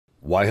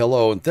Why,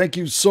 hello, and thank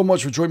you so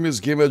much for joining me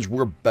as GameEdged.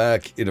 We're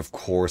back in, of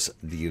course,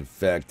 The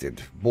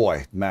Infected.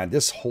 Boy, man,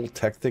 this whole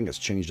tech thing has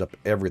changed up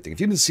everything.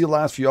 If you didn't see the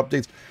last few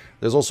updates,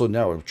 there's also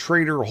now a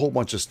trader, a whole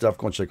bunch of stuff.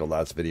 Go and check out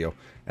last video.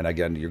 And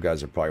again, you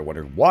guys are probably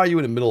wondering, why are you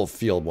in the middle of the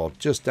field? Well,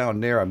 just down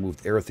there, I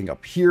moved everything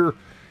up here,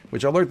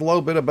 which I learned a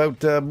little bit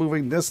about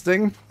moving this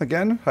thing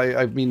again.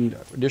 I mean,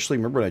 initially,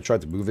 remember when I tried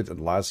to move it in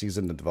the last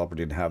season, the developer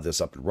didn't have this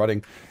up and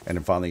running, and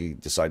then finally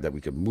decided that we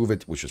could move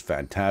it, which was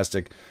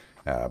fantastic.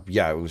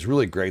 Yeah, it was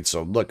really great.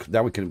 So look,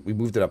 now we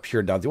moved it up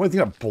here. Now the only thing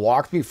that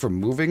blocked me from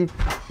moving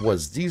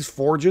was these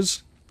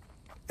forges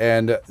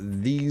and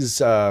these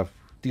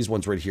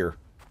ones right here,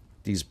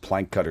 these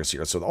plank cutters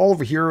here. So all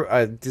over here,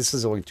 this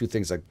is only two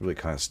things that really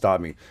kind of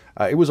stopped me.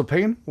 It was a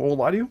pain, I won't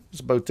lie to you. It's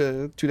about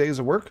 2 days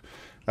of work,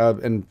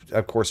 and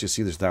of course you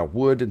see there's now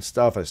wood and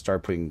stuff. I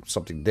started putting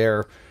something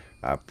there.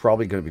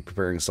 Probably going to be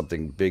preparing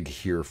something big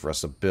here for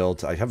us to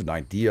build. I have an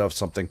idea of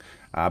something.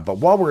 But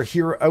while we're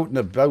here out and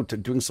about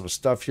doing some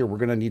stuff here, we're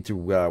going to need to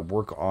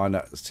work on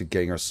to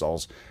getting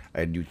ourselves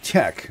a new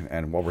tech.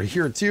 And while we're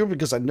here too,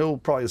 because I know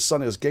probably the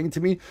sun is getting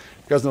to me, you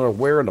guys are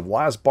aware in the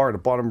last bar at the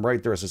bottom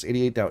right there, it says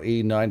 88, now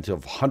 89 to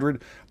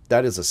 100.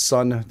 That is the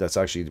sun that's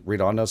actually right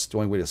on us. The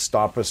only way to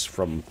stop us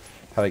from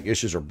having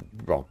issues or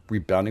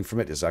rebounding from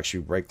it is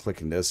actually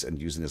right-clicking this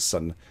and using the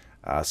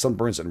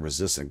sunburns and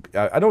resistant.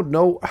 I don't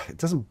know. It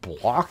doesn't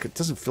block. It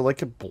doesn't feel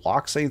like it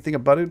blocks anything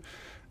about it.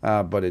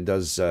 But it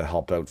does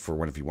help out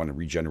for if you want to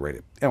regenerate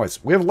it.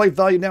 Anyways, we have a life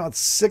value now at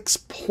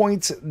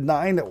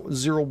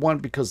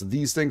 6.901 because of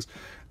these things.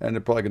 And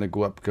they're probably going to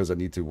go up because I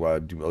need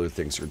to do other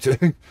things here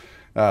today.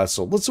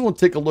 So let's go and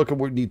take a look at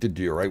what we need to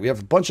do, right? We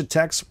have a bunch of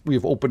techs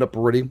we've opened up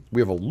already.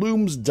 We have a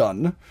looms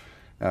done.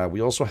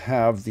 We also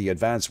have the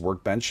advanced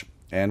workbench.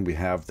 And we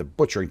have the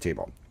butchering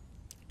table.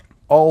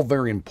 All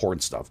very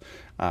important stuff.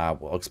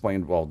 We'll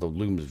explain, well, the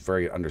loom is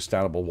very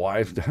understandable why.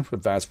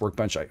 Advanced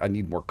workbench, I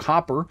need more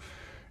copper.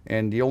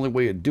 And the only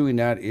way of doing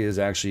that is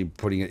actually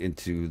putting it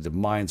into the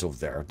mines over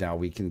there. Now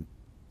we can,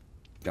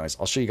 guys,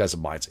 I'll show you guys the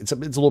mines. It's a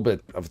little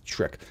bit of a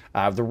trick.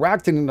 The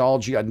rack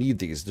technology, I need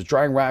these. The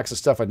drying racks and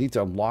stuff, I need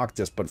to unlock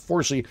this. But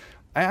unfortunately,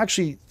 I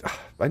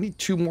need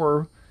 2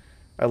 more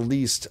at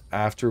least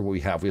after what we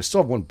have. We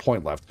still have 1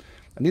 point left.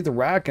 I need the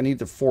rack, I need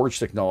the forge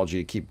technology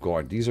to keep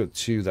going. These are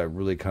 2 that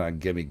really kind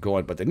of get me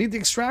going, but I need the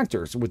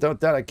extractors.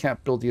 Without that, I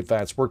can't build the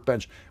advanced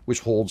workbench,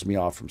 which holds me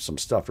off from some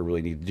stuff I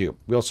really need to do.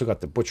 We also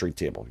got the butchering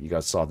table. You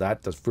guys saw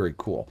that? That's very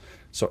cool.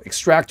 So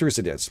extractors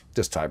it is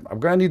this time. I'm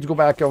going to need to go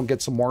back out and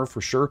get some more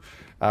for sure.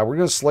 We're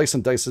going to slice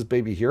and dice this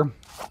baby here.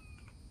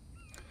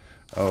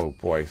 Oh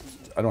boy,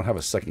 I don't have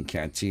a second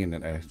canteen,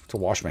 and to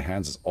wash my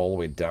hands is all the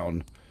way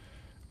down.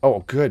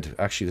 Oh, good.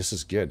 Actually, this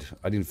is good.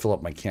 I didn't fill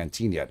up my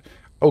canteen yet.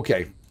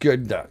 Okay,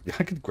 good. I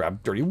could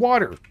grab dirty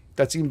water.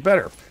 That's even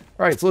better.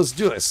 All right, so let's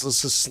do this.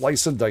 Let's just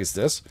slice and dice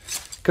this.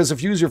 Because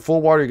if you use your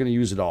full water, you're going to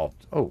use it all.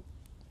 Oh,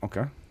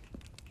 okay.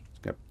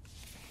 Yep.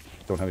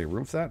 Don't have any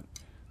room for that.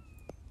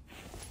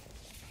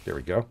 There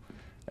we go.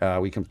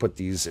 We can put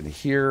these in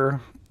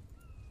here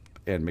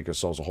and make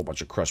ourselves a whole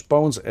bunch of crushed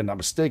bones. And I'm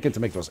mistaken,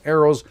 to make those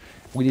arrows,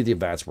 we need the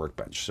advanced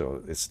workbench.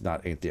 So it's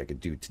not anything I could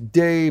do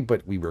today,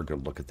 but we were going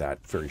to look at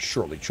that very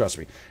shortly. Trust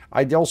me.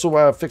 I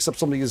also fixed up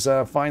some of these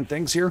fine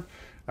things here.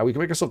 We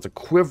can make ourselves a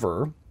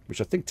quiver, which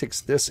I think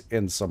takes this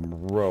and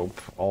some rope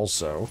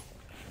also.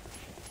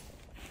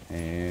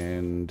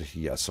 And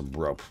yeah, some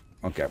rope.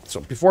 Okay,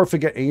 so before I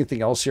forget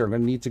anything else here, I'm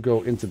going to need to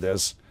go into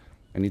this.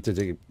 I need to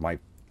take my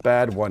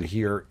bad one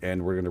here,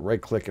 and we're going to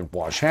right-click and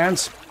wash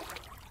hands.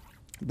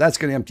 That's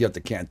going to empty out the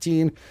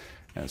canteen,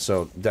 and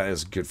so that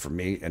is good for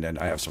me. And then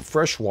I have some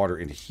fresh water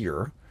in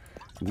here.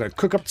 I'm going to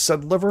cook up the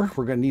said liver.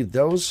 We're going to need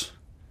those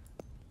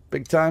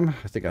big time.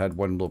 I think I had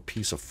one little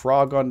piece of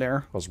frog on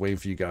there. I was waiting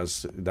for you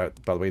guys.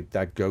 That, by the way,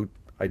 that goat,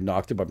 I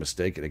knocked it by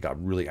mistake, and it got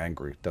really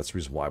angry. That's the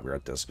reason why we're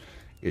at this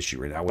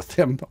issue right now with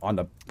him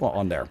on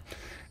there.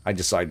 I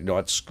decided, you know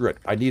what, screw it.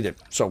 I need it,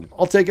 so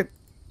I'll take it.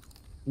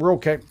 We're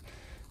okay.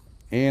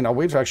 And I'll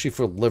wait actually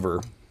for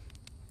liver.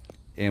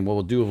 And what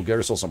we'll do, we'll get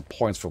ourselves some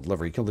points for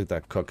liver. You can let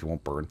that cook, it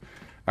won't burn.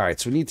 All right,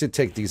 so we need to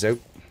take these out.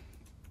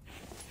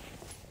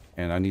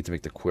 And I need to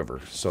make the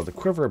quiver. So the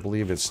quiver, I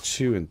believe, is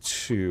 2 and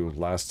 2.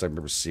 Last time I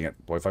remember seeing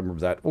it. Boy, if I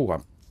remember that. Oh,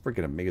 I'm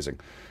freaking amazing.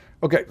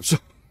 Okay, so...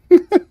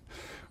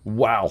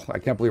 wow, I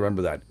can't believe I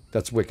remember that.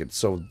 That's wicked.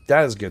 So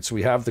that is good. So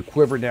we have the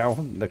quiver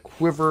now. The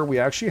quiver, we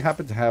actually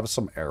happen to have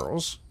some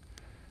arrows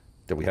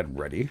that we had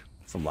ready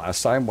from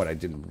last time when I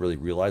didn't really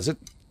realize it.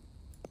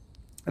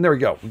 And there we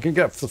go. We can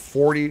get up to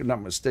 40, I'm not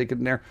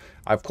mistaken there.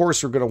 Of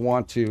course, we're going to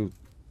want to...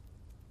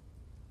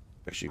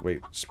 Actually,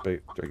 wait.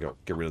 There you go.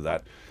 Get rid of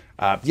that.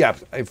 Yeah,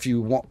 if you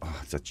want...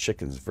 Oh, the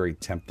chicken is very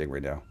tempting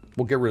right now.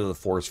 We'll get rid of the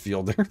force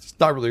field there. It's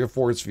not really a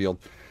force field.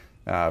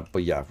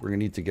 But yeah, we're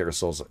going to need to get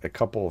ourselves a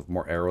couple of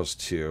more arrows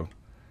too.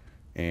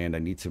 And I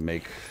need to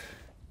make...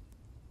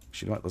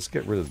 Actually, you know what? Let's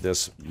get rid of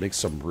this. Make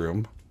some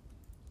room.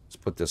 Let's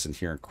put this in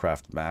here and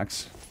craft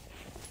max.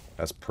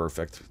 That's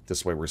perfect.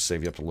 This way we're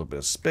saving up a little bit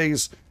of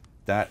space.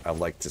 That I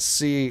like to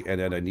see. And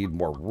then I need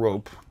more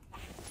rope.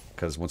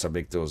 because once I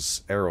make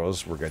those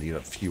arrows, we're going to need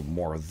a few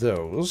more of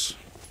those.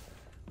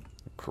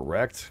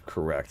 Correct,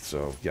 correct.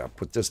 So, yeah,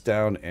 put this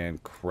down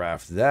and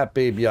craft that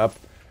baby up.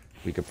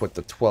 We can put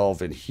the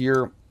 12 in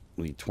here.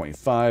 We need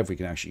 25. We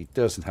can actually eat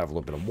this and have a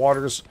little bit of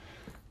waters.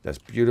 That's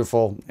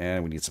beautiful.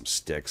 And we need some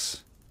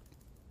sticks.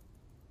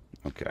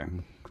 Okay.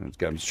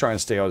 Again, I'm just trying to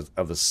stay out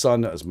of the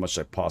sun as much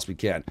as I possibly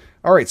can.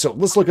 All right, so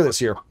let's look at this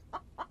here.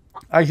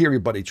 I hear you,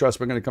 buddy. Trust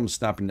me, I'm going to come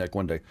snapping neck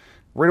one day.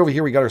 Right over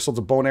here, we got ourselves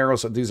a bow and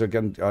arrows. These are,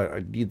 again,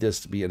 I need this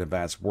to be an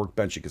advanced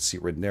workbench. You can see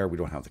it right in there. We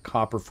don't have the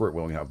copper for it.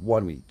 We only have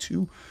one. We need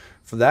 2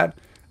 for that.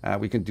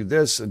 We can do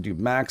this and do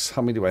max.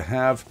 How many do I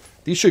have?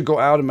 These should go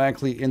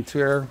automatically into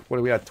there. What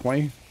are we at,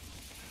 20? I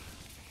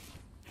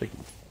think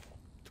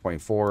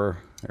 24.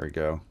 There we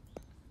go.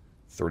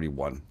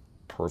 31.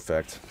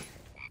 Perfect.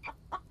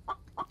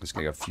 Just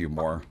gonna get a few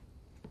more.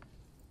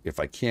 If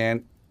I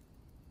can.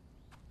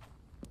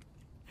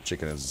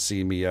 Chicken hasn't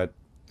seen me yet.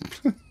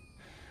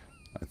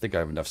 I think I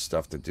have enough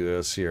stuff to do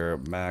this here.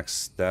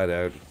 Max that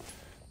out.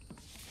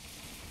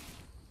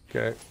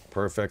 Okay,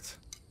 perfect.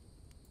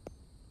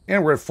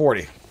 And we're at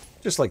 40.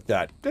 Just like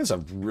that. That's a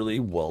really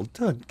well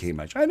done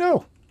GameEdged. I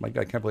know. My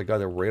God, I can't believe I got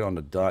that right on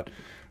the dot.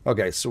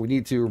 Okay, so we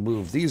need to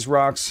remove these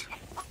rocks.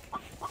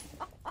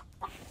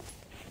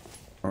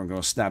 I'm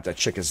going to snap that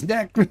chicken's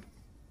neck.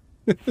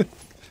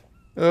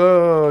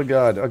 Oh,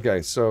 God.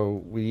 Okay,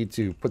 so we need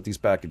to put these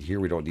back in here.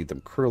 We don't need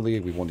them curly.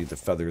 We won't need the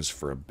feathers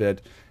for a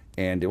bit.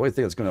 And the only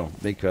thing that's going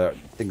to make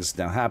things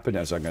now happen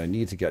is I'm going to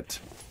need to get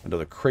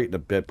another crate in a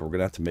bit, but we're going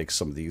to have to make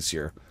some of these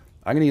here.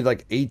 I'm going to need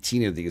like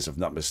 18 of these, if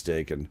not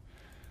mistaken.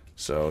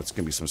 So it's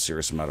going to be some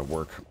serious amount of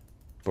work.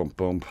 Boom,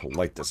 boom.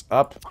 Light this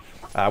up.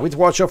 We have to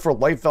watch out for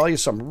light value,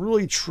 so I'm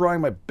really trying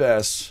my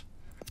best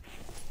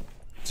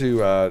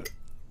to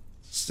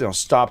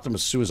stop them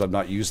as soon as I'm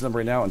not using them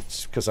right now.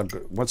 Because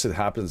once it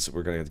happens,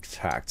 we're going to get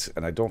attacked.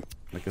 And I don't,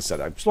 like I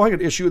said, I'm still having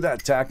an issue with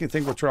that attacking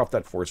thing. We'll turn off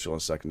that force field in a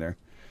second there.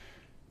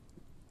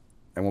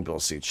 I won't be able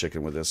to see a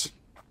chicken with this.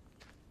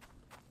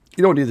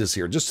 You don't need this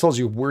here. It just tells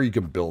you where you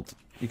can build.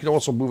 You can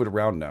also move it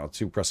around now,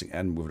 too. Pressing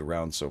N, move it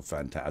around. So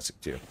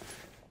fantastic, too.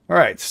 All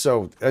right,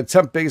 so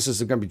temp base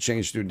is going to be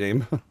changed to a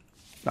name.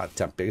 Not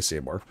temp base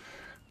anymore.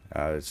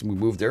 So we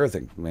moved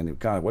everything. Man,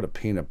 God, what a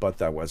pain in the butt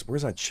that was.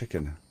 Where's that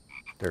chicken?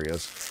 There he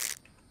is.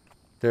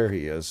 There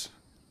he is.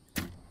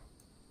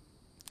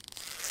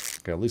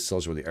 Okay, at least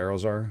tells you where the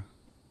arrows are.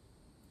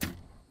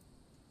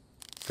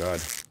 God.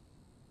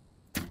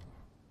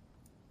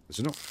 Is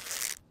there no...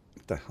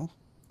 What the hell?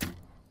 Oh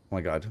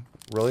my God.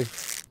 Really?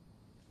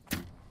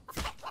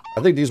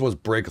 I think these ones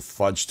break a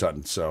fudge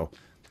ton, so...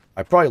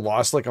 I probably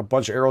lost like a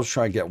bunch of arrows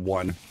trying to get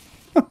one.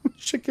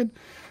 Chicken.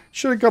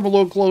 Should have come a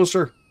little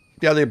closer.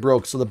 Yeah, they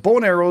broke. So the bow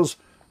and arrows,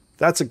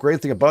 that's a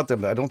great thing about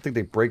them. I don't think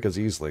they break as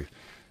easily.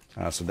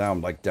 So now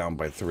I'm like down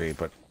by 3,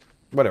 but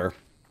whatever.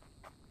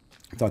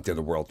 Not the end of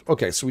the world.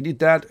 Okay, so we need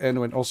that.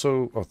 And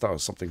also, oh, I thought it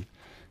was something.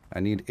 I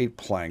need 8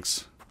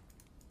 planks.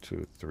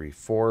 2, 3,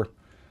 4.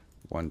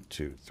 1,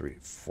 2, 3,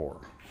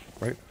 4.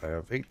 Right? I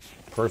have 8.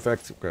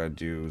 Perfect. We're going to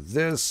do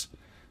this.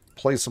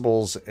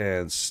 Placeables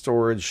and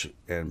storage,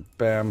 and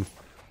bam.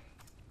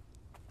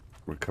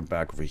 We'll come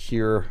back over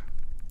here.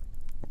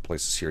 We'll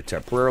place this here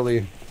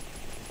temporarily.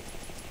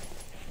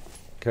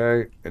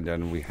 Okay, and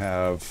then we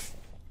have...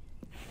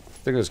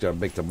 I think I'm just going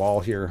to make them all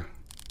here.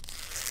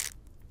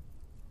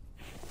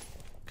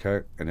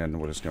 Okay, and then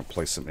we're just going to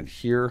place them in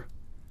here.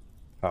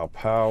 Pow,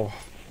 pow.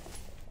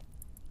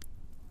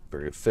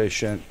 Very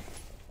efficient.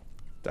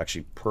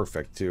 Actually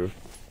perfect, too.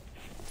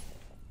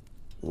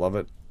 Love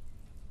it.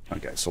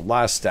 Okay, so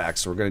last stack.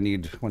 So we're going to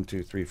need 1,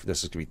 2, 3.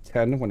 This is going to be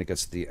 10 when it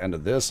gets to the end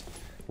of this.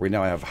 Right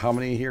now I have how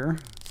many here?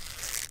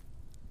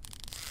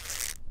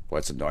 Boy,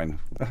 that's annoying.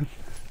 I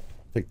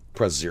think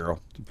press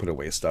 0 to put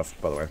away stuff,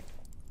 by the way.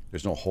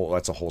 There's no hole.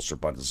 That's a holster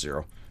button,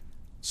 0.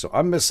 So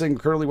I'm missing,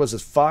 currently was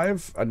it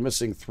 5? I'm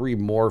missing 3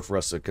 more for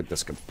us to get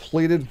this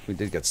completed. We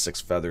did get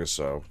 6 feathers,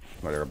 so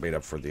whatever, made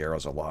up for the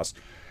arrows I lost.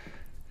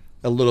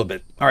 A little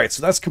bit. All right,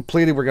 so that's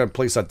completed. We're going to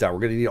place that down. We're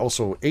going to need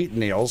also 8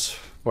 nails.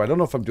 Well, I don't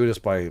know if I'm doing this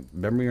by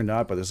memory or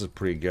not, but this is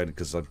pretty good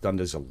because I've done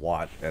this a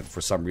lot. And for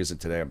some reason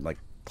today, I'm like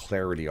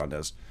clarity on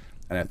this.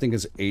 And I think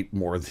it's 8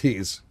 more of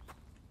these.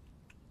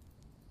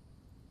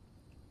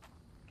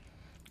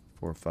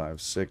 4, 5,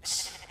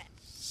 6,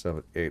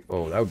 7, 8.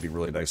 Oh, that would be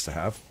really nice to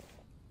have.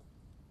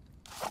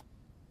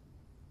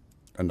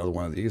 Another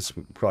one of these.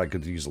 We probably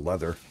could use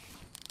leather.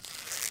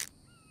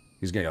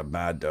 He's going to get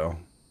mad, though.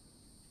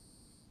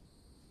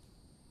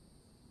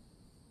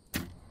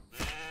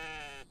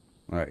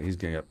 All right, he's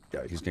gonna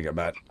get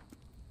mad.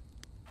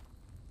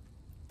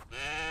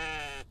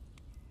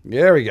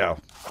 There we go.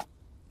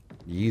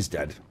 He's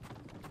dead.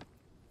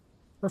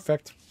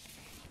 Perfect.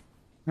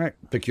 All right,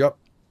 pick you up.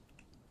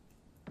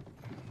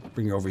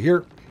 Bring you over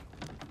here.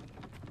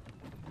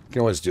 You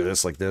can always do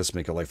this like this,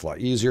 make your life a lot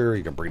easier.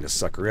 You can bring this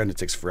sucker in. It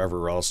takes forever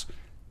or else.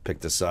 Pick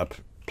this up,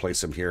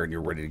 place him here, and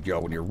you're ready to go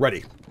when you're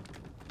ready.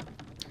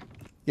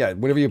 Yeah,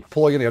 whenever you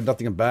pull in, you have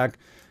nothing in back,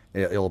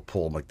 it'll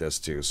pull them like this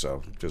too.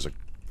 So there's a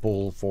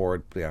pull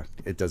forward. Yeah,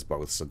 it does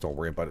both, so don't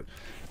worry about it.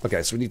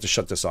 Okay, so we need to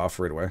shut this off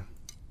right away.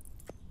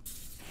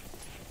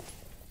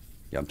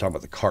 Yeah, I'm talking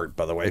about the cart,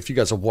 by the way, if you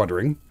guys are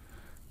wondering.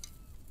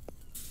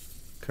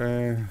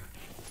 Okay.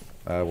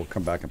 We'll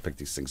come back and pick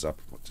these things up.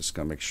 We're just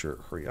going to make sure.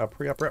 Hurry up,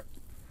 hurry up, hurry up.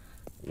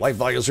 Light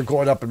values are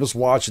going up. I'm just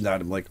watching that.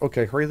 I'm like,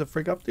 okay, hurry the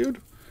freak up, dude.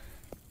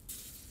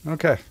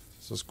 Okay,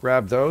 so let's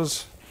grab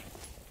those.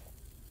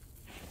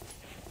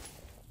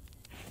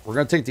 We're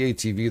going to take the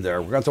ATV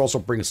there. We're going to also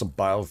bring some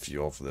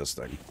biofuel for this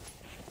thing.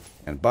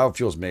 And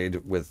biofuel is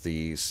made with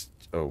these...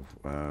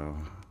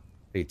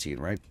 18,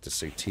 right?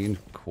 Just 18.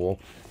 Cool.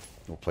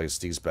 We'll place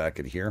these back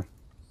in here.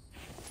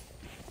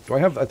 Do I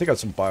have... I think I have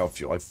some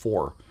biofuel. I have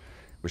 4,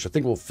 which I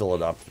think will fill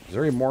it up. Is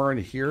there any more in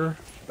here?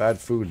 Bad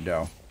food?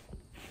 No.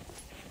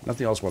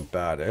 Nothing else went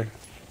bad, eh?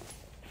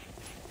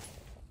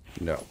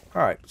 No.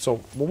 All right. So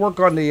we'll work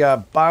on the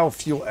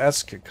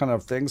biofuel-esque kind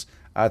of things.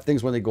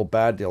 Things, when they go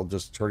bad, they'll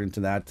just turn into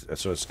that.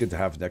 So it's good to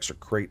have an extra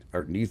crate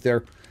underneath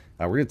there.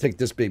 We're going to take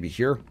this baby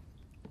here.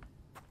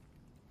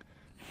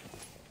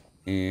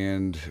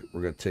 And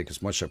we're going to take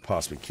as much as I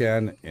possibly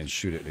can and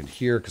shoot it in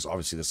here, because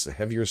obviously this is the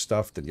heavier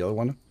stuff than the other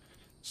one.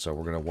 So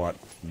we're going to want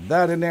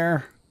that in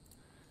there.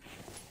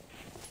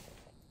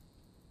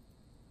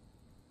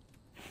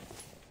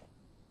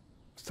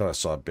 I thought I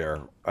saw a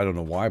bear. I don't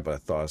know why, but I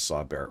thought I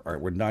saw a bear. All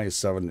right, we're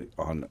 97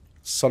 on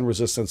sun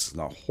resistance. It's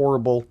not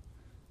horrible.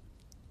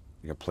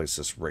 I'm going to place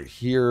this right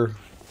here.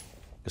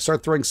 I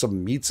start throwing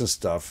some meats and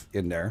stuff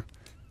in there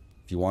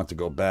if you want to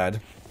go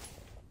bad.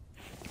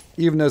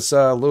 Even this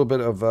a little bit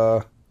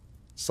of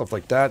stuff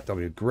like that,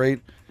 that'll be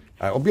great.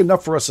 It'll be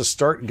enough for us to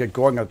start and get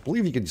going. I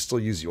believe you can still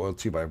use the oil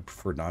too, but I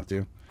prefer not to.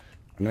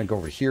 I'm going to go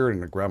over here and I'm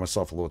going to grab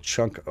myself a little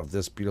chunk of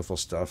this beautiful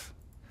stuff.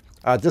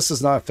 This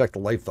does not affect the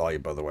life value,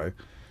 by the way.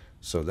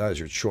 So that is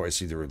your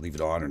choice. Either leave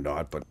it on or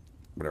not, but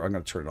whatever. I'm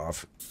going to turn it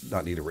off.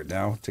 Not needed right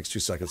now. It takes 2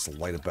 seconds to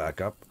light it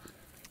back up.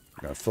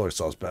 We're going to fill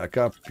ourselves back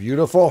up.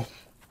 Beautiful.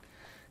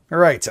 All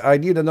right. I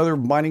need another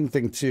mining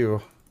thing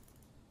too.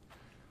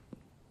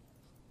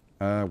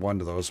 One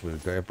of those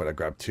was there, but I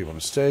grabbed 2 by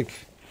mistake.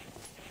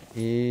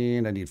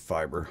 And I need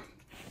fiber.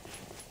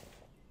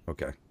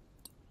 Okay.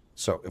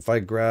 So if I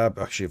grab,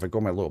 actually, if I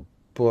go my little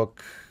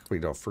book,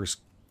 wait, no,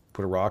 first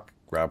put a rock,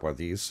 grab one of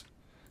these,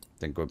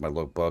 then go with my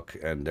little book,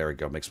 and there we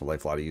go. Makes my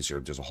life a lot easier.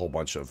 There's a whole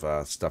bunch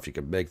of stuff you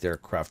can make there.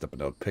 Craft up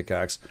another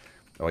pickaxe.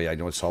 Oh yeah, I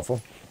know it's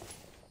helpful.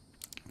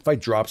 If I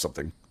drop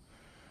something,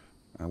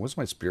 what's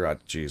my spear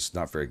at? Jeez,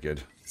 not very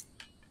good.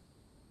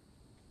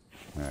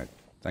 All right,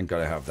 thank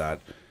God I have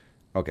that.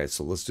 Okay,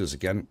 so let's do this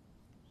again.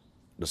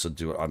 This will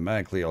do it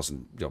automatically. Also,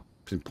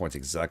 pinpoint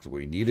exactly what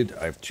we needed.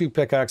 I have 2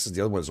 pickaxes.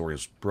 The other one is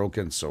already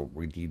broken, so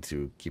we need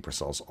to keep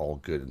ourselves all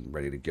good and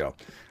ready to go. All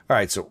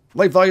right, so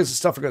light values and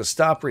stuff are going to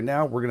stop right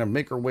now. We're going to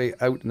make our way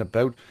out and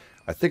about.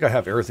 I think I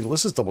have everything.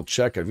 Let's just double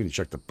check. I've even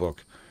checked the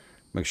book.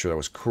 Make sure that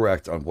was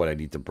correct on what I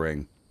need to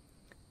bring.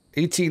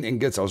 18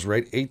 ingots, I was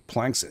right. 8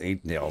 planks and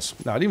 8 nails.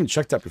 Now, I didn't even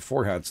check that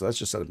beforehand, so that's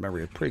just out of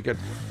memory. Pretty good.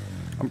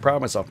 I'm proud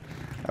of myself.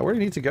 Where do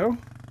you need to go?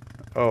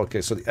 Oh,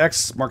 okay, so the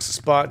X marks the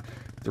spot.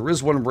 There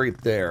is one right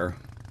there.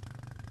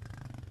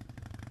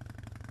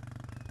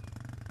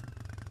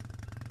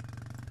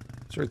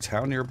 Is there a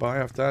town nearby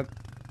after that?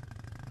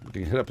 We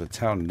can hit up the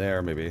town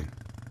there, maybe.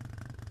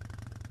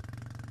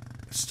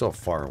 It's still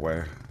far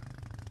away.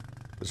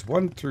 There's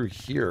one through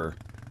here.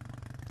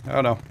 I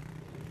don't know.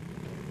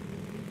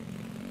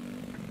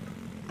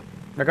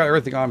 I got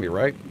everything on me,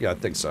 right? Yeah, I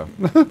think so.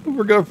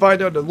 We're going to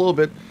find out in a little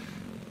bit.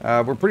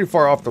 We're pretty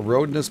far off the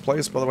road in this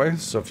place, by the way.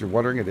 So if you're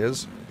wondering, it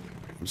is.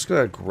 I'm just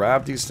going to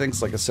grab these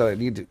things. Like I said, I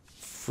need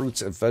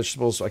fruits and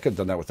vegetables. I could have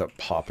done that without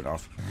popping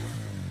off.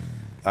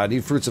 I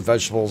need fruits and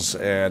vegetables,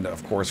 and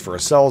of course for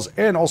ourselves,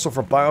 and also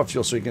for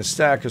biofuel, so you can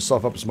stack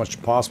yourself up as much as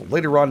possible.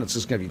 Later on, it's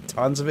just going to be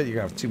tons of it. You're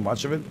going to have too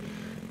much of it.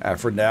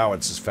 For now,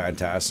 it's just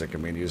fantastic. I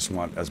mean, you just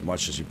want as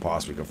much as you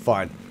possibly can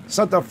find. It's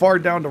not that far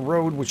down the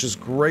road, which is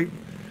great.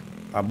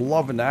 I'm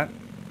loving that.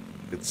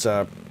 It's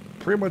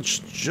pretty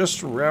much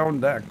just around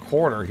that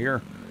corner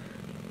here.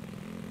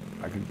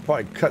 I can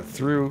probably cut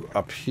through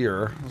up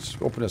here. Let's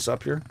open this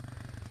up here.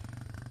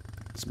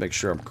 Let's make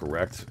sure I'm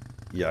correct.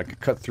 Yeah, I can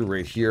cut through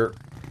right here.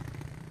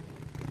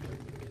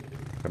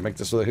 Can I make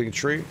this with a hitting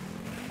tree?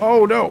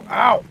 Oh, no.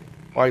 Ow.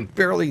 I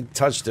barely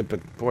touched it,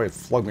 but boy, it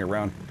flung me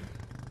around.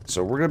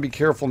 So we're going to be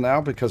careful now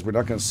because we're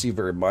not going to see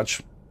very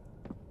much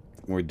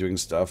when we're doing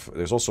stuff.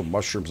 There's also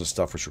mushrooms and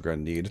stuff which we're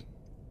going to need.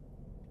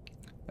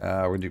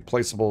 We're going to do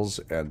placeables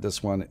and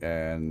this one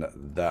and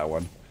that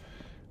one.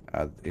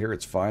 Here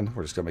it's fine.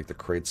 We're just going to make the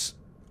crates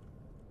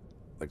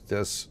like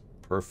this.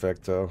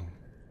 Perfecto.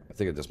 I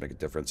think it does make a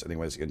difference.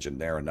 Anyways, engine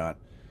there or not.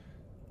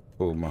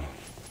 Boom.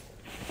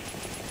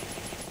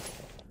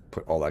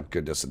 Put all that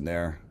goodness in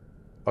there.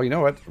 Oh, you know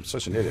what? I'm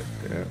such an idiot.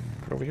 Yeah,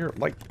 put over here.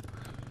 Light.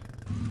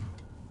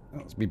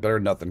 It's be better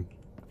than nothing.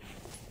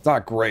 It's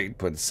not great,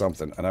 but it's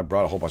something. And I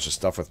brought a whole bunch of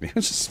stuff with me.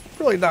 It's just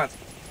really not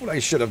what I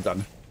should have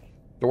done.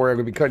 Don't worry, I'm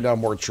going to be cutting down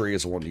more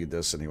trees. I won't need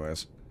this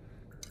anyways.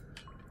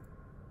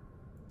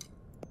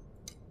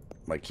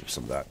 Might keep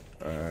some of that.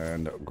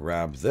 And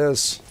grab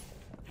this.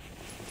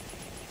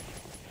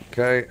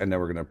 Okay, and then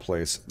we're going to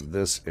place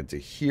this into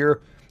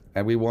here.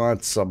 And we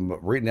want some,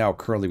 right now,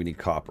 currently we need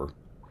copper.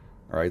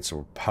 All right,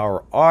 so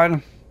power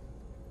on.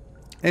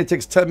 And it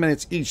takes 10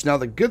 minutes each. Now,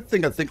 the good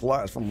thing I think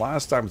from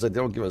last time is they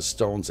don't give us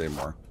stones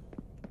anymore.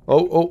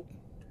 Oh.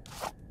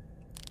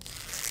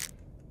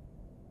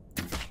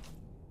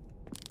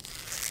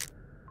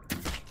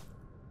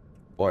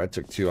 Boy, I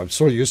took 2. I'm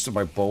so used to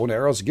my bow and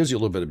arrows. It gives you a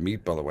little bit of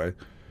meat, by the way.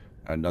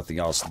 And nothing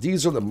else.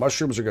 These are the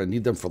mushrooms. We're going to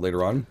need them for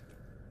later on.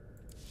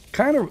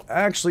 Kind of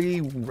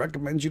actually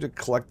recommend you to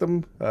collect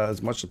them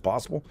as much as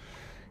possible.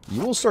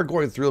 You will start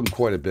going through them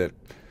quite a bit.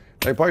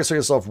 Now, you probably say to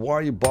yourself, why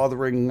are you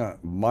bothering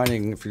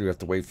mining if you have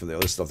to wait for the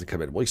other stuff to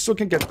come in? Well, you still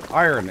can get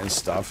iron and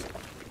stuff.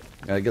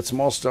 Get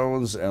small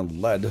stones and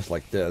lead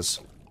like this.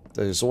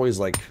 There's always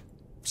like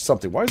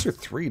something. Why is there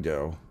 3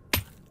 though?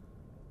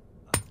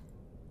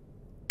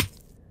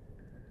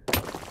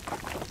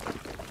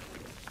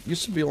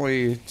 Used to be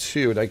only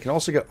 2, and I can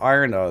also get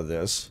iron out of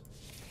this.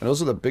 And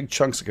those are the big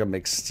chunks that can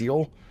make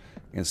steel.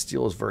 And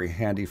steel is very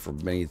handy for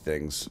many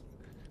things.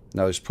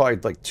 Now, there's probably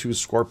like 2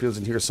 scorpions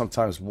in here,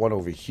 sometimes 1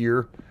 over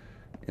here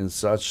and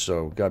such,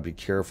 so gotta be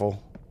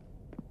careful.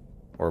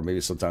 Or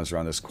maybe sometimes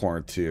around this corner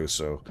too.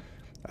 So,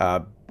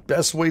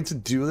 best way to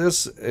do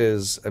this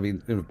is, I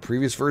mean, in the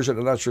previous version,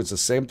 I'm not sure it's the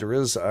same. There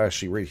is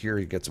actually right here,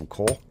 you get some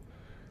coal.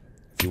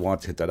 If you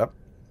want to hit that up.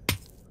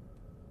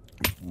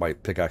 My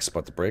pickaxe is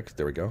about to break.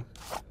 There we go.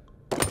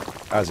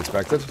 As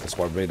expected. That's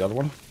why I made another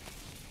one.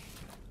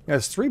 Yeah,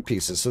 it's 3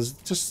 pieces. So it's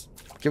just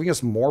giving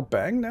us more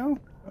bang now?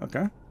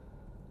 Okay.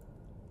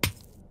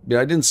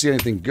 Yeah, I didn't see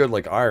anything good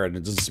like iron.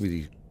 It doesn't seem to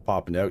be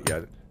popping out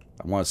yet.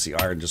 I want to see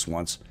iron just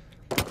once.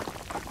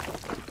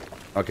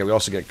 Okay, we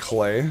also get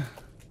clay. How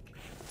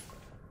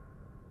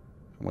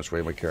much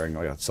weight am I carrying?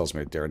 Oh yeah, it tells me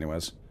right there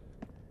anyways.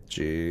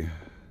 Gee.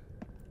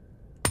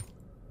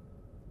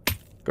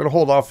 Gonna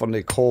hold off on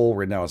the coal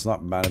right now. It's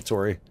not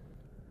mandatory.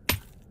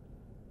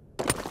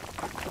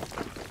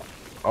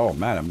 Oh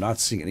man, I'm not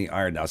seeing any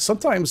iron now.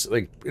 Sometimes,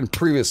 like in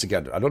previous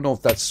again, I don't know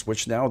if that's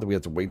switched now that we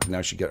have to wait to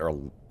actually get our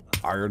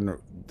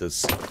iron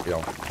this, you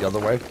know, the other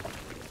way.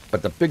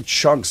 But the big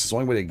chunks, the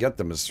only way to get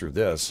them is through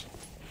this.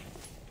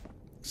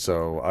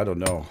 So I don't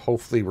know.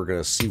 Hopefully we're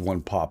gonna see one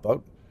pop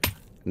out.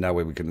 And that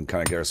way we can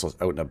kind of get ourselves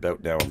out and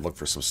about now and look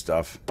for some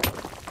stuff.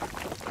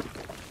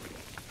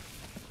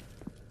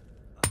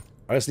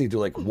 I just need to do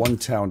like one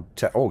town.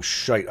 Oh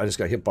shite! I just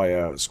got hit by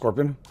a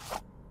scorpion.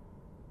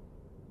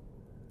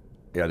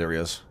 Yeah, there he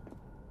is.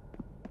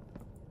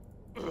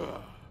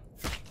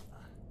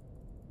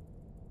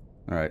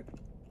 Alright.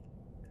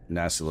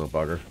 Nasty little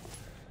bugger.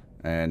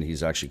 And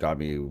he's actually got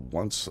me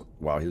once.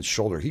 Wow, his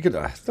shoulder. He could.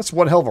 That's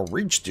one hell of a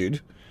reach, dude.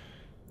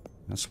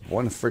 That's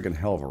one friggin'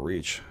 hell of a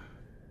reach.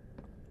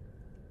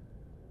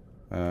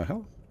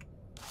 Hell.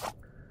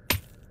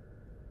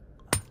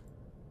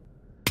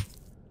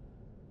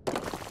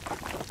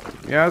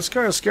 Yeah, it's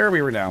kind of scaring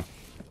me right now.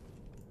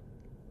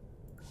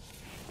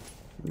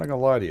 I'm not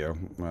gonna lie to you.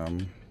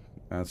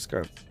 Let's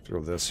go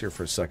throw this here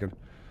for a second.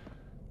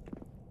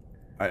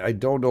 I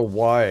don't know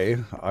why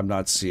I'm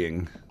not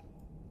seeing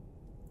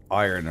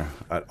iron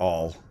at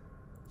all.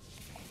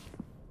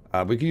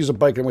 We can use a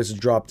bike anyways to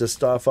drop this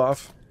stuff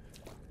off.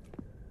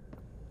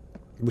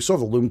 We still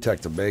have the loom tech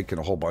to make and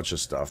a whole bunch of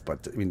stuff,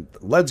 but I mean,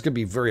 lead's gonna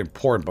be very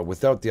important. But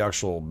without the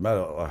actual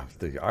metal,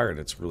 the iron,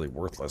 it's really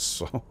worthless.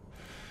 So,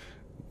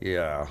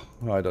 yeah,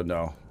 I don't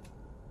know.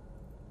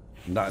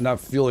 Not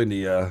feeling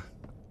the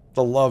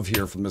love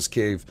here from this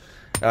cave.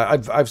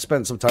 I've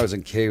spent some times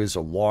in caves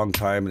a long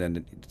time, and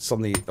then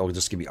suddenly it'll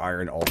just give me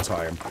iron all the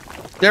time.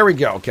 There we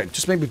go. Okay,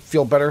 just made me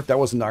feel better. That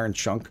was an iron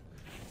chunk.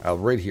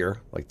 Right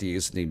here, like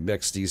these, and you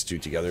mix these 2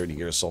 together, and you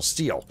get yourself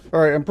steel.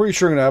 Alright, I'm pretty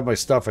sure I'm going to have my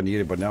stuff I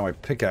needed, but now my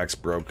pickaxe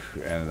broke,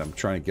 and I'm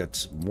trying to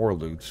get more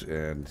loot,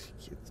 and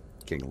it's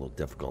getting a little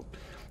difficult.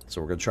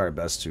 So we're going to try our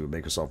best to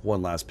make ourselves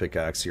one last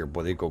pickaxe here.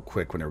 Boy, they go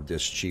quick when they're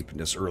this cheap and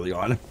this early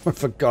on. I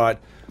forgot.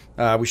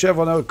 We should have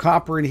another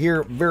copper in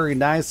here. Very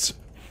nice.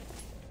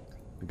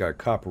 We got a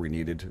copper we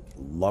needed.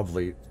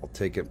 Lovely. I'll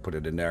take it and put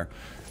it in there.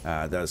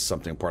 That is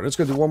something important. Let's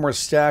go do one more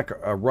stack.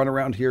 Run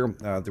around here.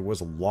 There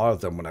was a lot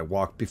of them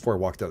when before I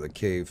walked out of the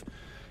cave.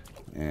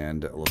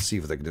 And let's see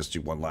if I can just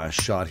do one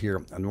last shot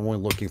here. I'm only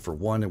looking for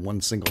one and one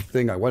single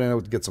thing. I went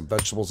out to get some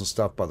vegetables and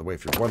stuff, by the way,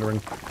 if you're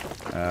wondering.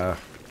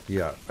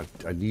 Yeah,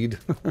 I need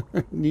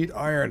need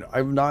iron.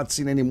 I've not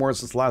seen any more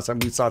since the last time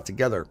we saw it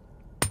together.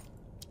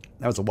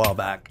 That was a while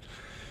back.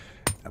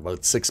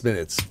 About 6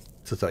 minutes,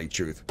 to tell you the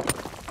truth.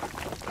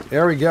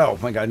 There we go.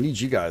 My God, I need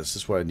you guys. This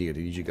is what I need.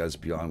 I need you guys to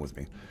be on with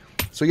me.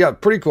 So yeah,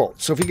 pretty cool.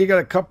 So if we can get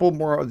a couple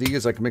more of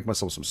these, I can make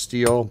myself some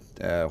steel.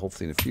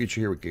 Hopefully in the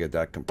future here we can get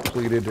that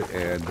completed.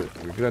 And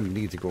we're going to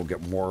need to go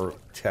get more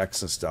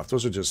techs and stuff.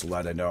 Those are just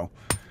lead, I know.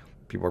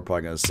 People are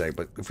probably going to say.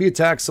 But if we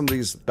attack some of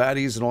these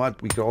baddies and all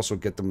that, we can also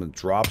get them in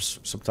drops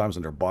sometimes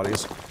in their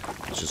bodies,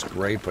 which is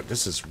great. But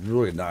this is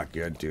really not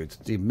good, dude.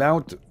 The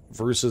amount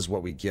versus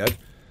what we get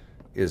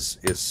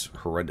is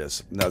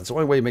horrendous. Now, the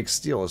only way you make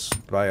steel is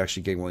by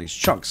actually getting one of these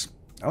chunks.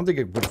 I don't think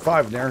it with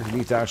 5 in there, you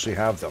need to actually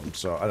have them.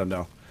 So, I don't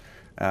know.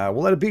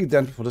 We'll let it be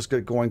then. We'll just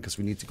get going because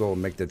we need to go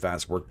and make the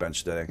advanced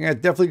workbench today. Yeah,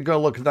 definitely gonna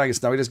look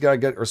nice. Now we just gotta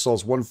get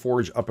ourselves one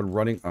forge up and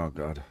running. Oh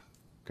god.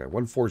 Okay,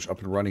 one forge up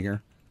and running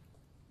here.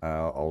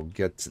 I'll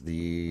get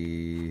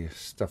the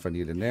stuff I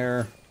need in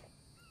there.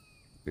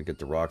 We get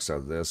the rocks out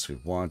of this. We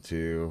want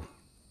to.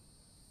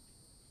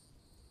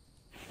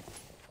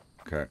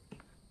 Okay.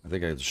 I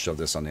think I just shove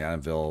this on the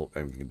anvil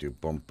and we can do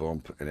bump,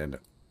 bump, and then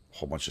a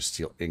whole bunch of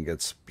steel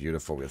ingots.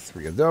 Beautiful. We have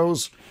 3 of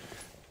those.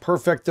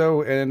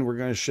 Perfecto. And we're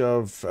going to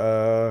shove,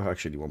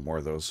 actually, I need one more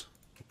of those.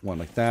 One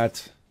like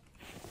that.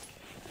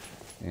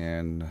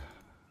 And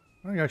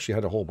I actually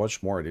had a whole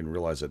bunch more. I didn't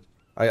realize it.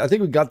 I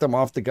think we got them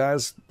off the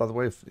guys, by the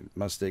way, if I'm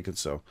not mistaken.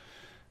 So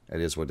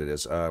it is what it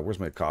is. Where's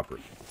my copper?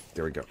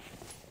 There we go.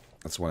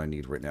 That's what I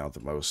need right now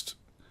the most.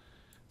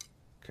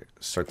 Okay,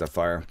 start that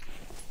fire.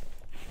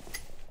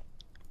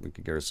 We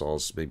can get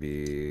ourselves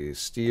maybe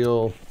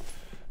steel.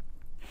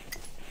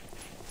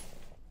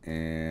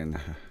 And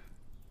how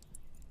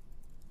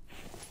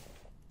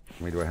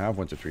many do I have?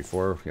 1, 2, 3,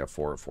 4. Yeah,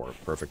 4.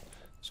 Perfect.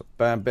 So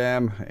bam,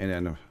 bam, and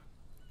then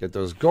get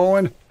those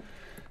going.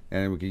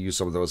 And we can use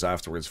some of those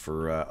afterwards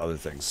for other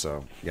things.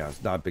 So yeah,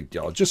 it's not a big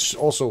deal. It just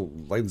also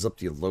lightens up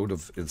the load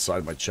of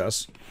inside my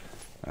chest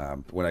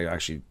when I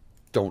actually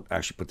don't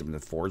actually put them in the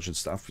forge and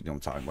stuff. You know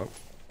what I'm talking about.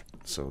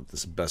 So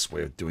this is the best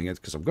way of doing it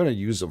because I'm going to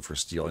use them for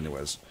steel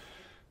anyways.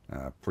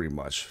 Pretty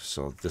much.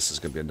 So this is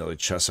going to be another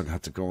chest I'm going to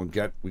have to go and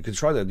get. We could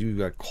try to do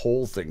that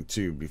coal thing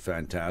too. It'd be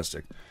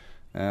fantastic.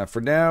 For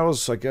now,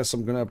 so I guess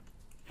I'm going to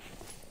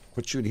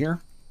put you in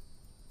here.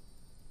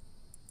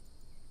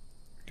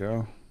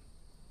 Go.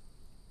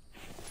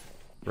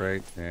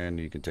 Right, and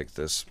you can take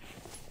this.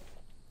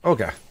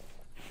 Okay.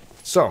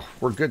 So,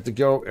 we're good to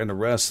go, and the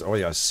rest, oh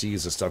yeah,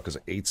 seeds and stuff, because I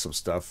ate some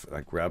stuff, and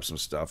I grabbed some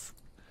stuff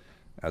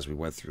as we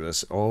went through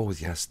this. Oh,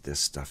 yes, this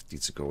stuff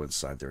needs to go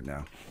inside there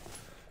now.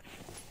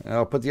 And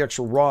I'll put the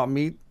extra raw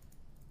meat,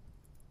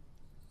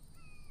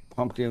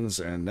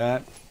 pumpkins, and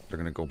that. They're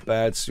going to go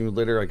bad sooner or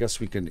later. I guess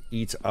we can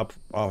eat up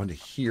on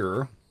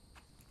here.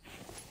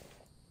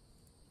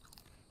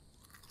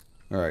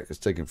 Alright, it's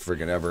taking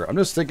friggin' ever. I'm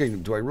just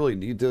thinking, do I really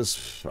need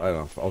this? I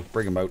don't know. I'll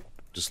bring them out.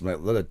 Just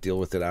let it deal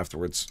with it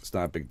afterwards. It's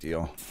not a big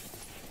deal.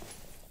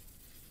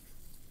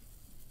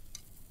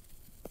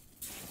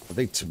 I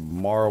think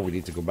tomorrow we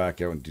need to go back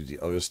out and do the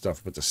other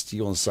stuff. Put the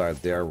steel inside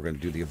there. We're going to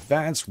do the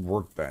advanced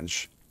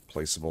workbench.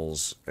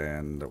 Placeables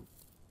and the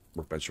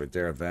workbench right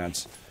there.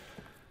 Advanced.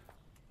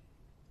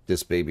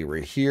 This baby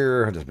right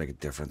here. It doesn't make a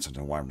difference. I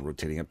don't know why I'm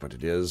rotating it, but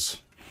it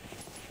is.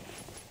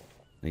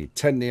 I need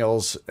 10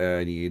 nails.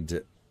 I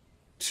need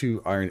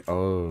 2 iron.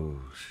 Oh,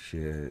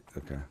 shit.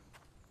 Okay.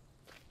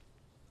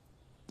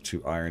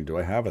 2 iron. Do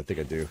I have? I think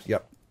I do.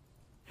 Yep.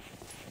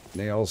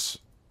 Nails.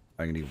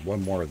 I'm going to need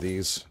 1 more of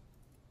these.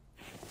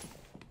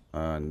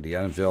 On the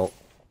anvil.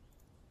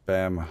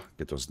 Bam.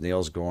 Get those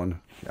nails going.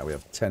 Now we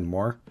have 10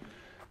 more.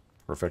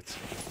 Perfect.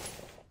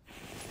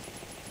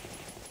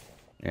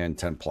 And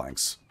 10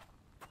 planks.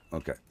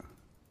 Okay.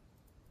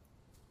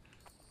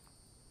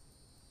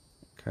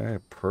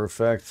 Okay,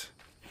 perfect.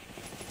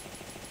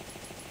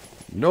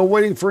 No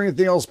waiting for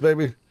anything else,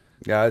 baby.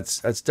 Yeah,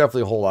 it's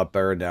definitely a whole lot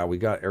better now. We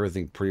got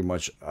everything pretty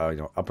much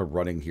up and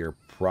running here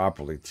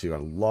properly too. I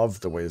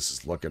love the way this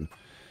is looking.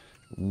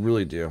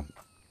 Really do.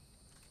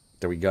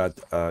 That we got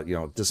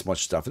this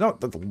much stuff.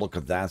 Not the look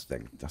of that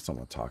thing. That's not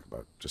what I'm talking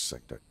about. Just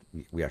like that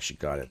we actually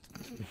got it.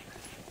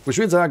 Which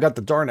means that I got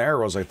the darn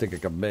arrows. I think I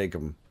can make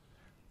them.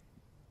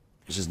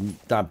 Which is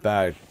not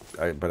bad,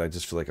 but I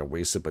just feel like I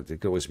wasted. But it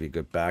could always be a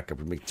good backup.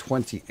 We make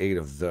 28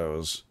 of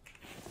those.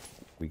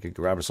 We could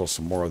grab ourselves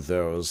some more of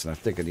those, and I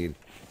think I need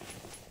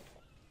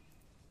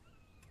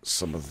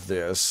some of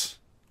this.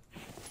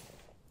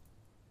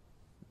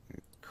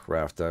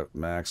 Craft out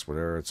max,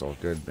 whatever. It's all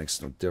good.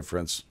 Makes no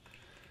difference.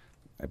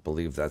 I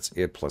believe that's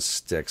it, plus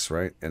sticks,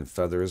 right? And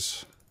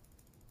feathers.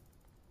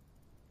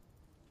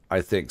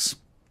 I think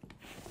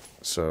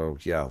so.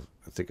 Yeah,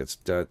 I think it's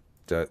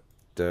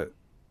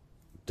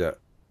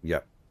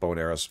yeah, bow and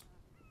arrows.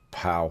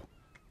 Pow.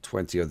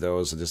 20 of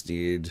those. I just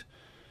need...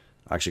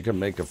 Actually, can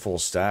make a full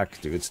stack,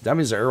 dude. That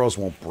means the arrows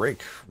won't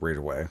break right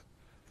away.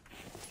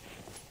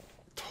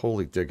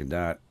 Totally digging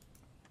that.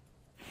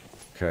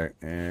 Okay,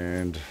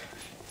 and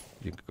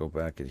you can go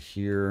back in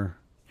here.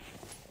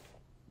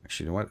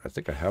 Actually, you know what? I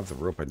think I have the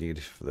rope I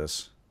need for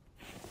this.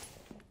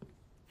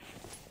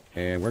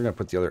 And we're going to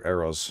put the other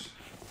arrows.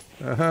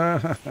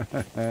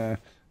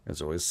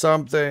 There's always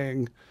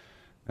something.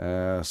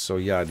 So,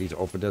 yeah, I need to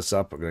open this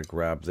up. I'm going to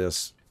grab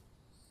this.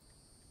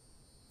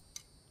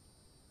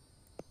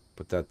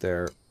 Put that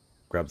there.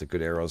 Grab the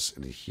good arrows.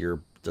 And here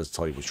it does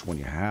tell you which one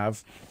you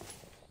have.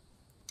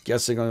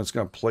 Guessing I'm just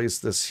going to place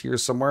this here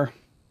somewhere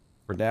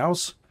for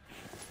nows.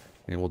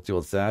 And we'll deal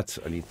with that.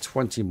 I need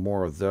 20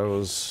 more of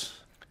those.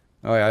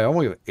 Oh, yeah, I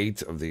only have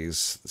 8 of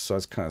these. So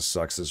that kind of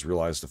sucks. I just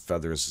realized the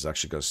feathers is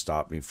actually going to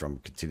stop me from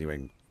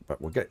continuing.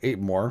 But we'll get 8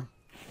 more.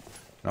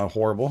 Not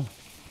horrible.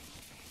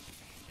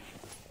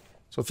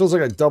 So it feels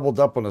like I doubled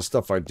up on the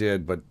stuff I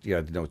did. But yeah, I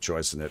had no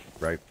choice in it,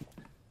 right?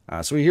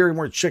 So we hear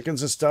more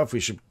chickens and stuff. We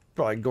should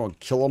probably go and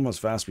kill them as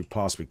fast as we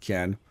possibly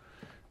can.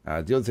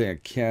 The other thing I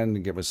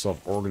can get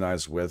myself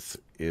organized with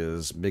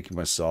is making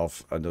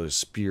myself another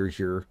spear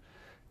here.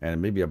 And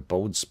maybe a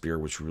bone spear,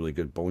 which are really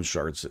good bone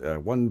shards.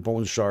 1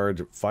 bone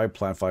shard, 5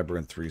 plant fiber,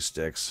 and 3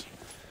 sticks.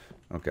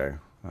 Okay.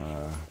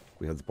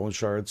 We have the bone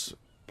shards,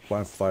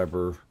 plant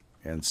fiber,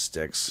 and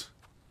sticks.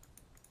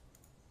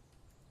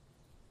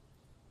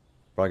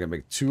 Probably going to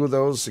make 2 of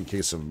those in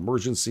case of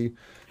emergency.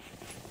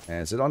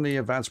 And is it on the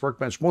advanced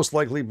workbench? Most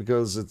likely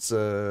because it's,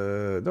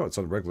 no, it's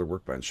on a regular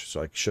workbench.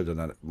 So I should have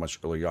done that much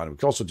earlier on. We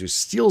can also do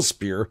steel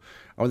spear.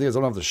 I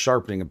don't have the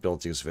sharpening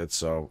abilities of it,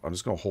 so I'm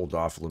just going to hold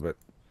off a little bit.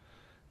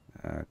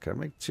 Can I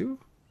make 2?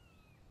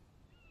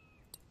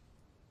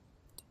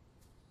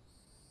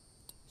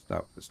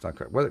 It's not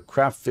correct. What?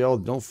 Craft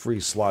failed. No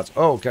free slots.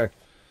 Oh, okay.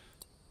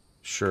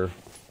 Sure.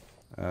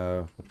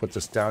 We'll put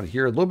this down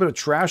here. A little bit of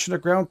trash in the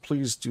ground.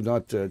 Please do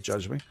not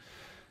judge me.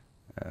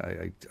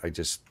 I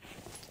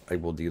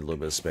will need a little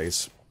bit of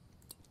space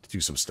to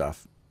do some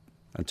stuff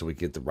until we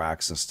get the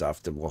racks and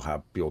stuff. Then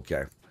we'll be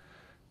okay.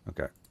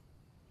 Okay.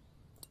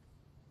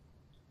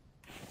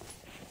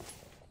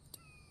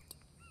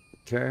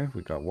 Okay,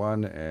 we got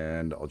 1,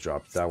 and I'll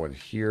drop that one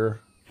here.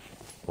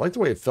 I like the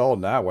way it fell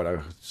on that one. I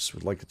just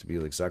would like it to be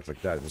exactly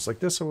like that. It was like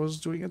this I was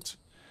doing it.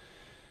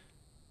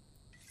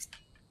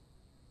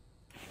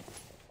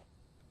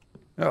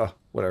 Oh,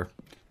 whatever.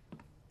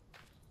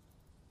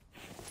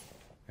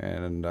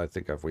 And I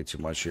think I have way too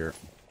much here.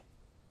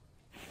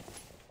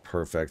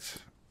 Perfect.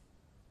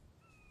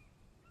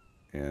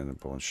 And a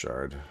bone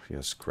shard.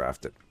 Yes,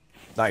 craft it.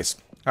 Nice.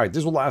 All right,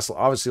 this will last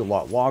obviously a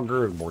lot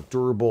longer and more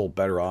durable,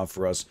 better off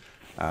for us.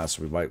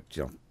 So we might,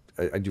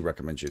 I do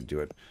recommend you do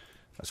it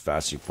as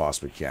fast as you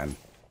possibly can.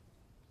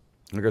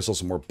 I guess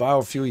also more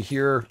biofuel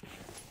here,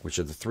 which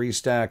are the 3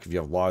 stack. If you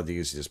have a lot of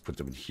these, you just put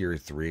them in here,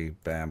 3,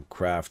 bam,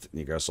 craft, and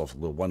you got yourself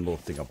one little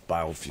thing of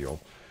biofuel.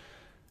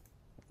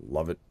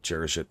 Love it,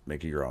 cherish it,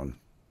 make it your own.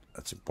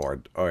 That's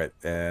important. All right,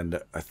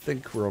 and I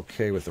think we're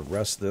okay with the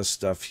rest of this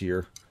stuff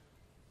here.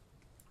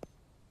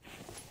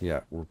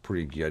 Yeah, we're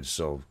pretty good.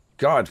 So,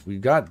 God, we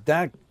got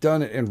that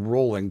done and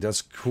rolling.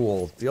 That's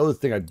cool. The other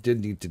thing I did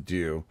need to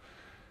do,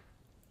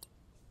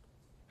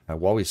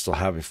 while we still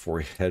have it before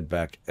we head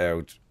back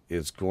out,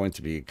 is going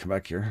to be, come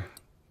back here,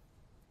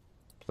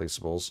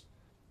 placeables,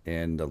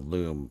 and the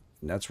loom.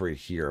 And that's right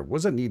here. What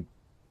does that need?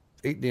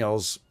 8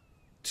 nails,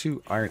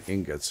 2 iron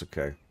ingots.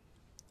 Okay.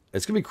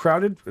 It's going to be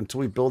crowded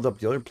until we build up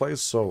the other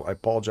place, so I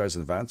apologize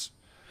in advance.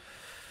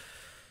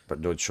 But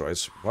no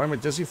choice. Why am I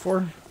dizzy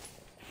for?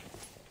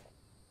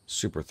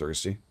 Super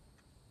thirsty.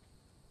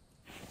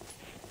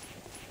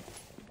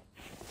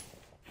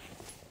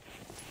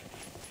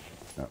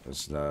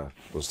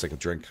 Let's take a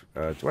drink.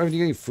 Do I have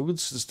any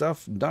foods and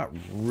stuff? Not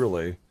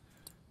really.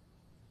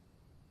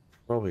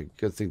 Probably a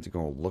good thing to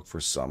go look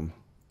for some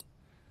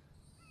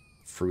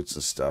fruits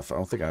and stuff. I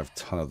don't think I have a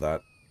ton of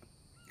that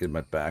in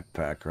my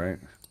backpack, right?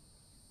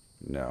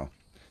 No.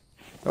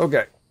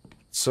 Okay.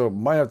 So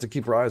might have to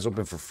keep our eyes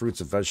open for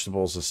fruits and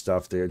vegetables and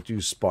stuff. They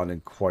do spawn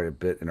in quite a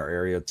bit in our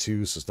area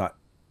too, so it's not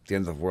the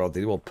end of the world.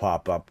 They will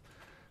pop up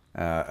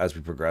as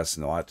we progress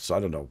and all that. So I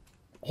don't know.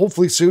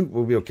 Hopefully soon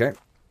we'll be okay.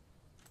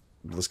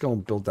 Let's go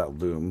and build that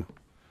loom.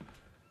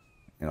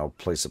 And I'll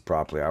place it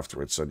properly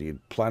afterwards. So I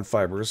need plant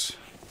fibers.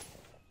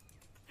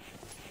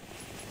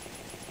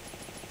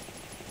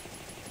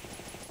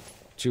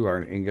 Two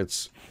iron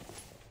ingots.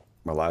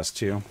 My last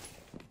 2.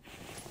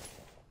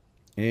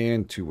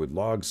 And 2 wood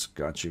logs.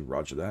 Got you.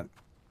 Roger that.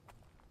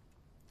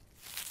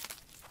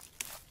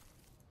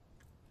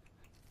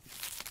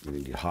 We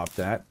need to hop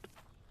that.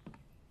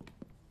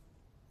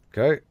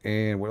 Okay.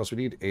 And what else we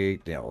need?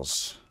 8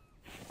 nails.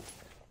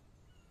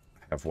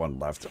 I have 1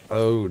 left.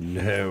 Oh,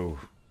 no.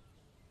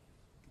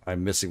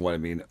 I'm missing what I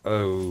mean.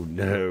 Oh,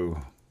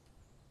 no.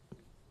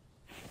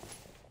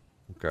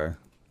 Okay.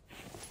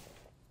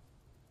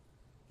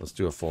 Let's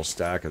do a full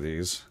stack of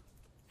these.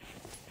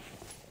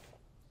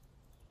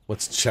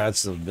 What's the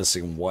chance of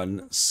missing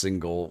 1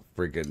 single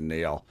friggin'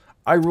 nail?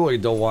 I really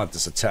don't want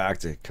this attack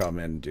to come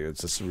in, dudes.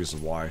 That's the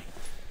reason why.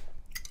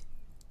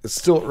 It's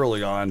still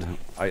early on.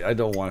 I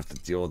don't want to have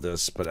to deal with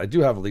this, but I do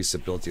have at least the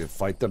ability to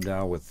fight them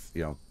now with,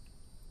 the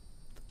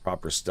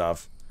proper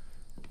stuff.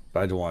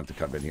 But I don't want it to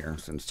come in here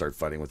and start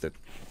fighting with it.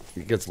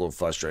 It gets a little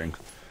frustrating.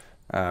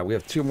 We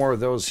have 2 more of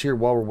those here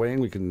while we're waiting.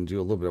 We can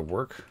do a little bit of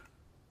work.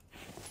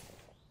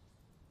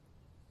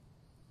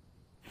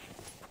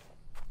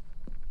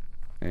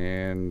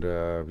 And,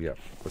 yeah,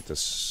 put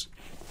this,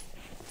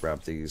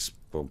 grab these,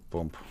 boom,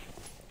 boom.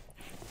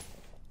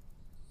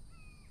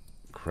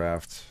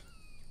 Craft.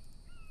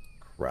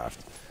 All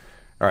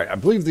right, I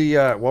believe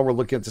while we're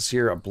looking at this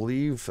here, I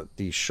believe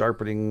the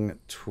sharpening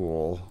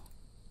tool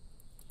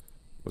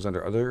was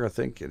under other, I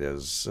think it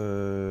is.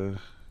 There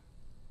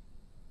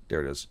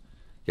it is.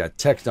 Yeah,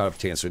 tech not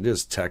obtained, so it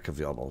is tech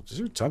available. Is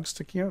your tongue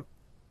sticking out?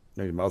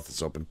 No, your mouth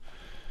is open.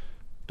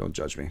 Don't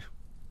judge me.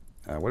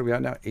 What are we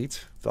at now?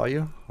 8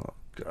 value? Oh,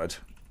 God.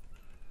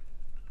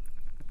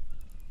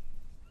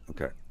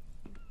 Okay.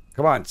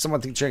 Come on,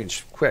 something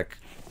change. Quick.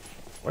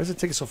 Why is it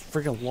taking so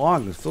freaking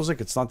long? It feels like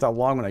it's not that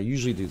long when I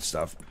usually do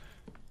stuff.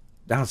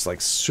 Now it's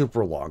like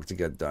super long to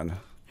get done.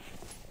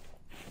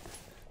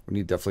 We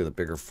need definitely the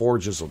bigger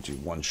forges. I'll do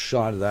one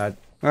shot of that.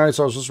 Alright,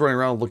 so I was just running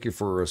around looking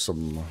for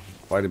some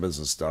vitamins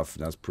and stuff,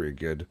 and that's pretty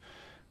good.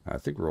 I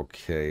think we're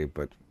okay,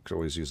 but could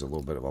always use a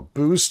little bit of a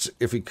boost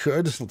if we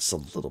could. Just a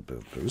little bit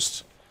of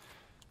boost.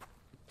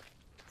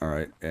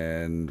 Alright,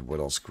 and what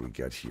else can we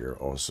get here?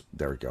 Oh, so,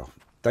 there we go.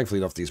 Thankfully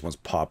enough, these ones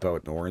pop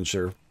out in orange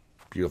here.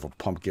 Beautiful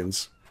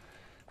pumpkins.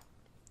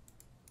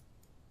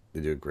 They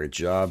do a great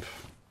job.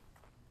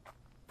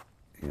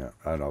 Yeah,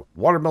 I don't know.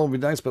 Watermelon would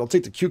be nice, but I'll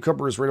take the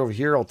cucumbers right over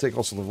here. I'll take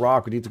also the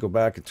rock. We need to go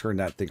back and turn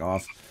that thing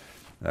off.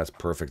 That's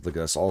perfect. Look at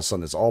this. All of a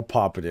sudden, it's all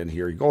popping in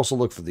here. You can also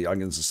look for the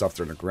onions and stuff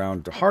that are in the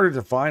ground. They're harder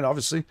to find,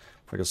 obviously,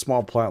 like a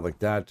small plant like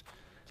that.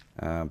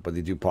 But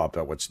they do pop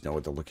out once you know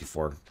what they're looking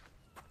for.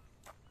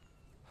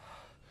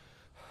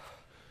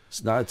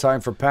 It's not a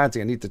time for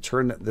panting. I need to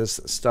turn this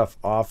stuff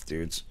off,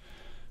 dudes.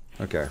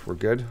 Okay, we're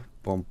good.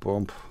 Boom,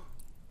 boom.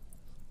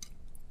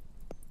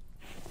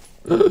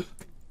 I'm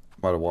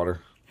out of water.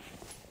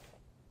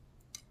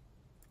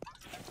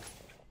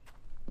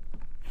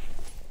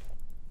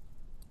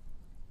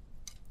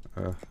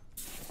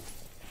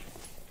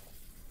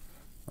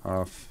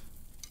 Off.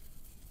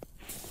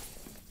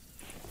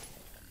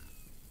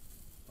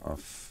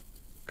 Off.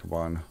 Come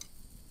on.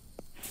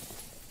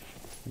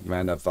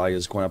 Man, that value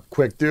is going up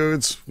quick,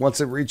 dudes. Once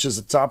it reaches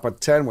the top of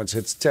 10, once it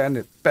hits 10,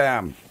 it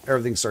bam,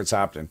 everything starts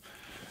happening.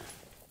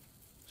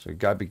 So you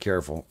gotta be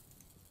careful.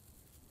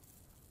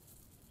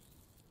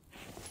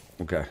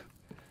 Okay.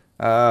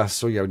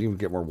 So yeah, we need to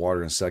get more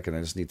water in a second.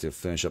 I just need to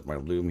finish up my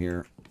loom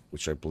here,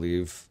 which I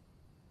believe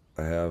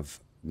I have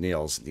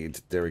nails need.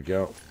 There we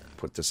go.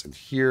 Put this in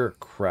here.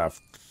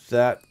 Craft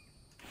that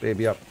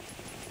baby up.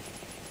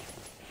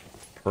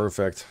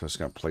 Perfect. I'm just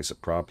going to place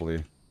it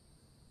properly.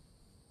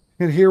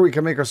 And here we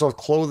can make ourselves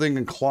clothing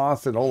and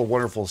cloth and all the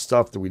wonderful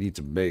stuff that we need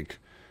to make.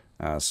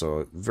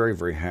 So very,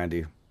 very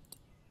handy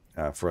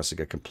for us to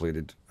get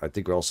completed. I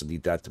think we also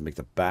need that to make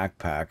the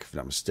backpack, if I'm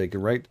not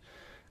mistaken, right?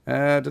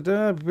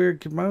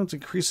 Amount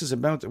increases the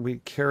amount that we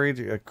carried,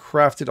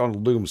 crafted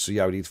on loom. So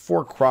yeah, we need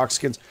 4 croc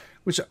skins,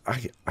 which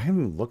I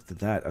haven't looked at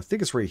that. I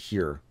think it's right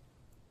here.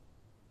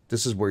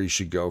 This is where you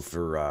should go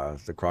for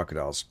the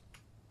crocodiles.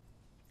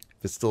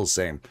 If it's still the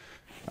same.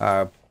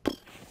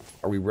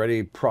 Are we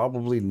ready?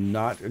 Probably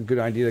not a good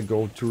idea to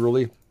go too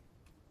early.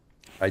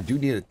 I do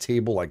need a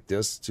table like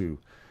this to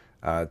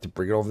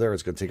bring it over there.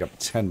 It's going to take up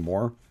 10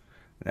 more.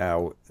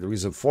 Now, the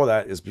reason for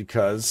that is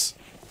because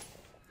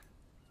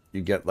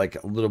you get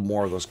like a little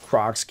more of those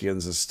croc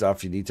skins and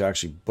stuff. You need to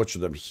actually butcher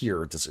them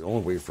here. That's the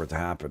only way for it to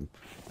happen.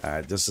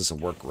 This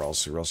doesn't work or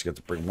else you have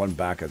to bring one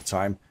back at a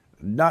time.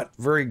 Not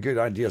very good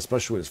idea,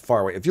 especially when it's far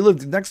away. If you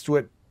live next to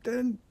it,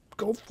 then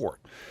go for it.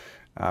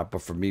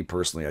 But for me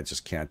personally, I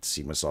just can't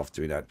see myself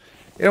doing that.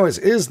 Anyways,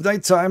 it is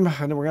nighttime, and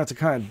then we're going to have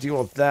to kind of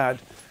deal with that.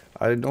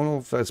 I don't know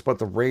if it's about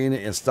the rain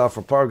and stuff.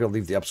 We're probably going to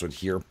leave the episode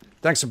here.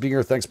 Thanks for being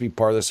here. Thanks for being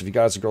part of this. If you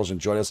guys and girls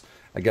enjoyed us,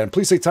 again,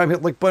 please take time, hit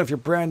the like button if you're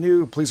brand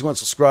new. Please go and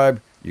subscribe.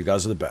 You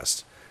guys are the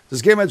best. This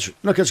is GameEdged.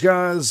 No catch,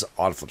 guys.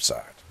 On the flip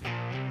side.